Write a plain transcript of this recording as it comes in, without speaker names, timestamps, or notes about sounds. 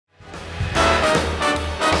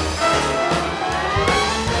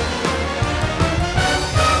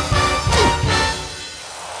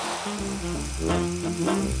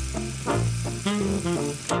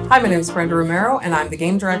Hi, my name is Brenda Romero, and I'm the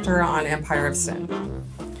game director on Empire of Sin.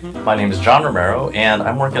 My name is John Romero, and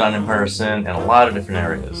I'm working on Empire of Sin in a lot of different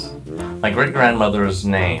areas. My great-grandmother's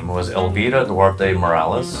name was Elvira Duarte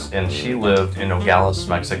Morales, and she lived in Nogales,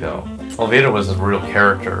 Mexico. Elvira was a real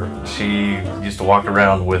character. She used to walk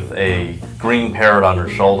around with a green parrot on her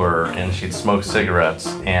shoulder, and she'd smoke cigarettes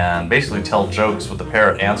and basically tell jokes with the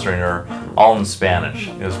parrot answering her, all in Spanish.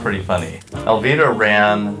 It was pretty funny. Elvira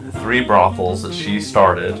ran 3 brothels that she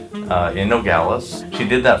started in Nogales. She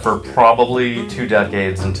did that for probably 2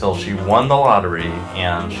 decades until she won the lottery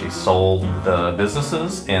and she sold the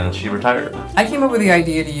businesses and she retired. I came up with the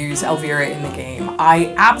idea to use Elvira in the game.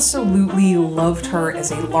 I absolutely loved her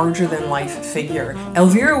as a larger-than-life figure.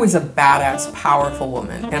 Elvira was a badass, powerful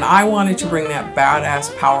woman, and I wanted to bring that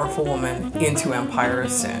badass, powerful woman into Empire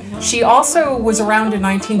of Sin. She also was around in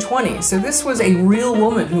 1920, so this was a real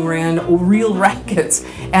woman who ran real rackets,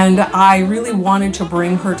 and I really wanted to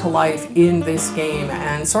bring her to life in this game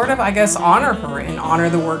and sort of, I guess, honor her and honor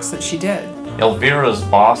the works that she did. Elvira's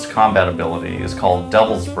boss combat ability is called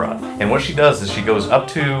Devil's Breath, and what she does is she goes up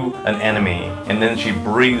to an enemy and then she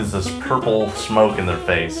breathes this purple smoke in their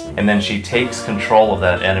face, and then she takes control of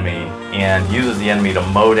that enemy and uses the enemy to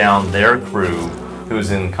mow down their crew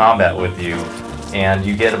who's in combat with you, and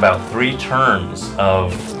you get about 3 turns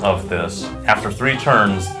of this. After 3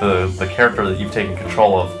 turns, the character that you've taken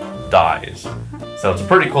control of dies. So it's a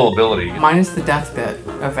pretty cool ability. Minus the death bit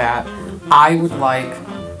of that, I would like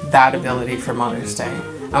that ability for Mother's Day.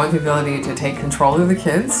 I want the ability to take control of the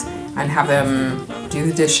kids and have them do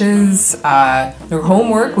the dishes. Their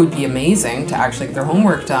homework would be amazing, to actually get their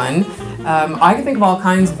homework done. I can think of all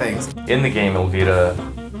kinds of things. In the game, Elvira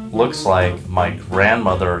looks like my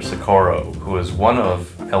grandmother Socorro, who is one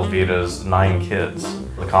of Elvira's 9 kids.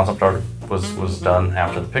 The concept art was done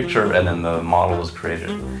after the picture, and then the model was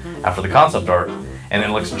created after the concept art. And it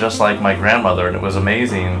looks just like my grandmother, and it was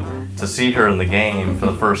amazing to see her in the game for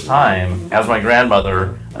the first time as my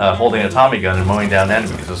grandmother holding a Tommy gun and mowing down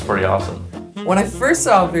enemies. It was pretty awesome. When I first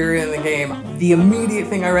saw Elvira in the game, the immediate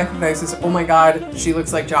thing I recognized is, oh my god, she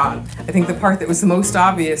looks like John. I think the part that was the most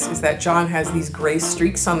obvious is that John has these gray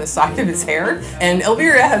streaks on the side of his hair, and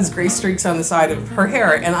Elvira has gray streaks on the side of her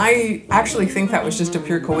hair, and I actually think that was just a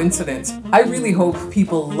pure coincidence. I really hope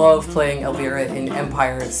people love playing Elvira in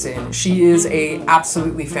Empire of Sin. She is a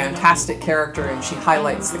absolutely fantastic character, and she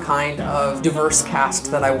highlights the kind of diverse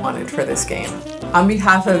cast that I wanted for this game. On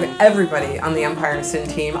behalf of everybody on the Empire of Sin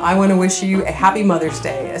team, I want to wish you a happy Mother's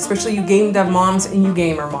Day, especially you game dev moms and you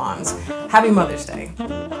gamer moms. Happy Mother's Day.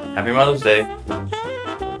 Happy Mother's Day.